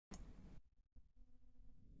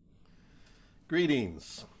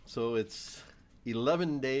Greetings. So it's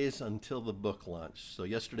 11 days until the book launch. So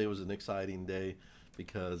yesterday was an exciting day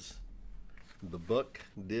because the book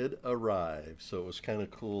did arrive. So it was kind of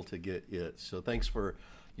cool to get it. So thanks for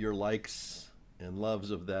your likes and loves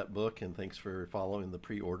of that book, and thanks for following the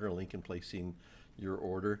pre-order link and placing your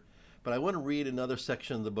order. But I want to read another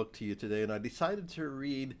section of the book to you today, and I decided to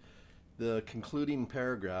read the concluding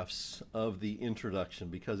paragraphs of the introduction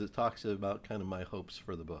because it talks about kind of my hopes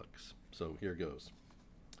for the books. So here goes.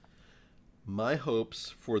 My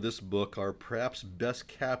hopes for this book are perhaps best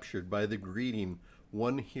captured by the greeting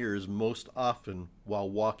one hears most often while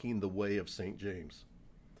walking the way of St. James.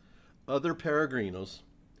 Other peregrinos,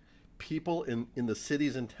 people in the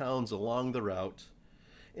cities and towns along the route,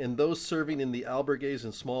 and those serving in the albergues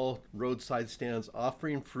and small roadside stands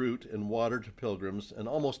offering fruit and water to pilgrims, and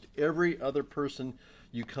almost every other person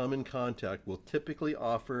you come in contact will typically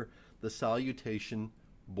offer the salutation,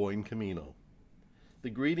 Buen Camino. The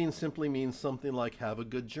greeting simply means something like have a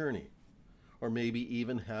good journey, or maybe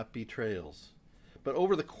even happy trails. But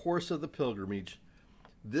over the course of the pilgrimage,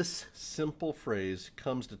 this simple phrase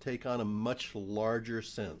comes to take on a much larger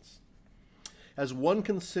sense. As one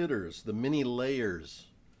considers the many layers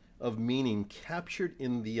of meaning captured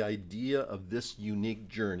in the idea of this unique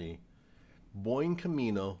journey, Buen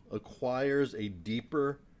Camino acquires a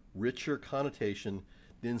deeper, richer connotation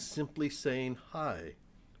than simply saying hi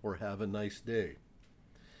or have a nice day.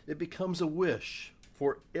 It becomes a wish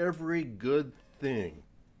for every good thing,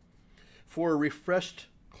 for a refreshed,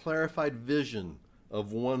 clarified vision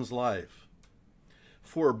of one's life,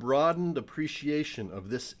 for a broadened appreciation of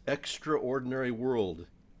this extraordinary world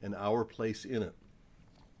and our place in it.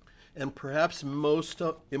 And perhaps most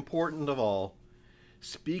important of all,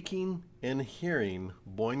 speaking and hearing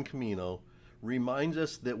Buen Camino reminds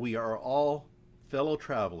us that we are all fellow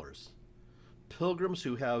travelers, pilgrims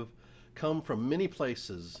who have come from many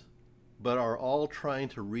places, but are all trying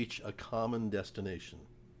to reach a common destination.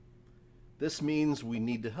 This means we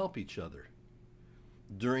need to help each other.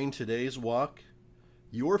 During today's walk,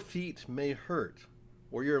 your feet may hurt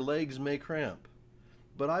or your legs may cramp,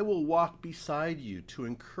 but I will walk beside you to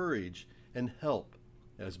encourage and help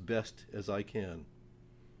as best as I can.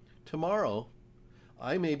 Tomorrow,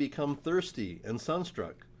 I may become thirsty and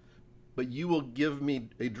sunstruck, but you will give me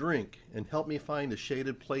a drink and help me find a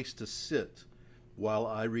shaded place to sit while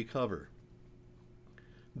I recover.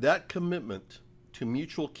 That commitment to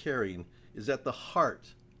mutual caring is at the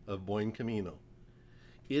heart of Buen Camino.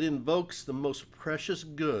 It invokes the most precious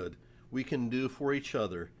good we can do for each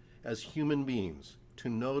other as human beings, to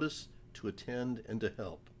notice, to attend, and to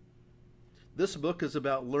help. This book is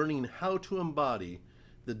about learning how to embody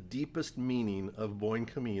the deepest meaning of Buen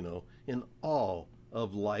Camino in all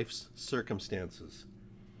of life's circumstances.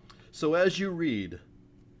 So as you read,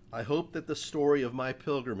 I hope that the story of my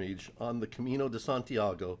pilgrimage on the Camino de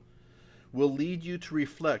Santiago will lead you to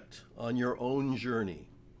reflect on your own journey,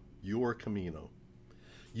 your Camino.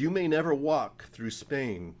 You may never walk through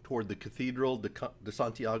Spain toward the Cathedral de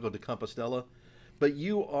Santiago de Compostela, but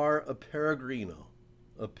you are a peregrino,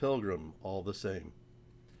 a pilgrim all the same.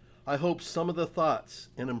 I hope some of the thoughts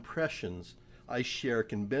and impressions I share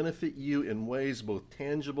can benefit you in ways both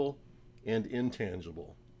tangible and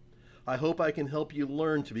intangible. I hope I can help you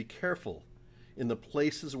learn to be careful in the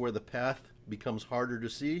places where the path becomes harder to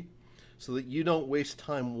see, so that you don't waste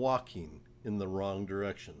time walking in the wrong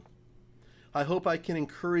direction. I hope I can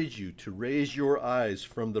encourage you to raise your eyes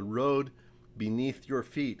from the road beneath your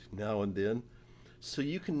feet now and then, so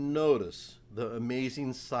you can notice the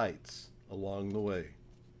amazing sights along the way.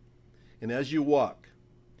 And as you walk,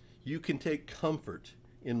 you can take comfort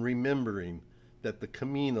in remembering that the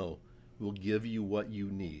Camino will give you what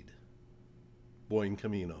you need. Buen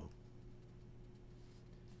Camino.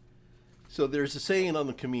 So there's a saying on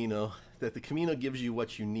the Camino that the Camino gives you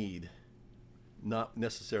what you need, not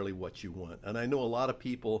necessarily what you want. And I know a lot of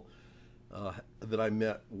people that I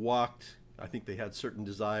met walked, I think they had certain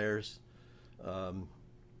desires,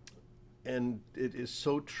 and it is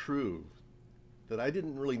so true that I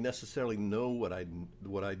didn't really necessarily know what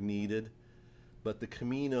I needed, but the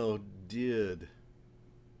Camino did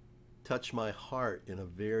touch my heart in a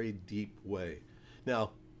very deep way.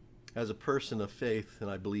 Now, as a person of faith,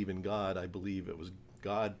 and I believe in God, I believe it was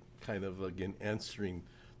God kind of, again, answering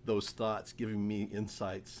those thoughts, giving me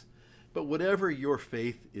insights. But whatever your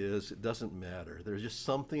faith is, it doesn't matter. There's just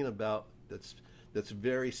something about that's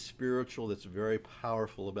very spiritual, that's very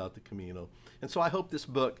powerful about the Camino. And so I hope this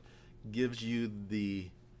book gives you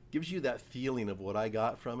that feeling of what I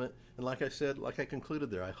got from it. And like I said, like I concluded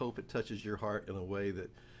there, I hope it touches your heart in a way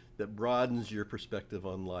that broadens your perspective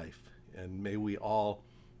on life. And may we all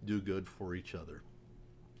do good for each other.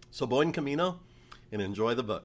 So Buen Camino, and enjoy the book.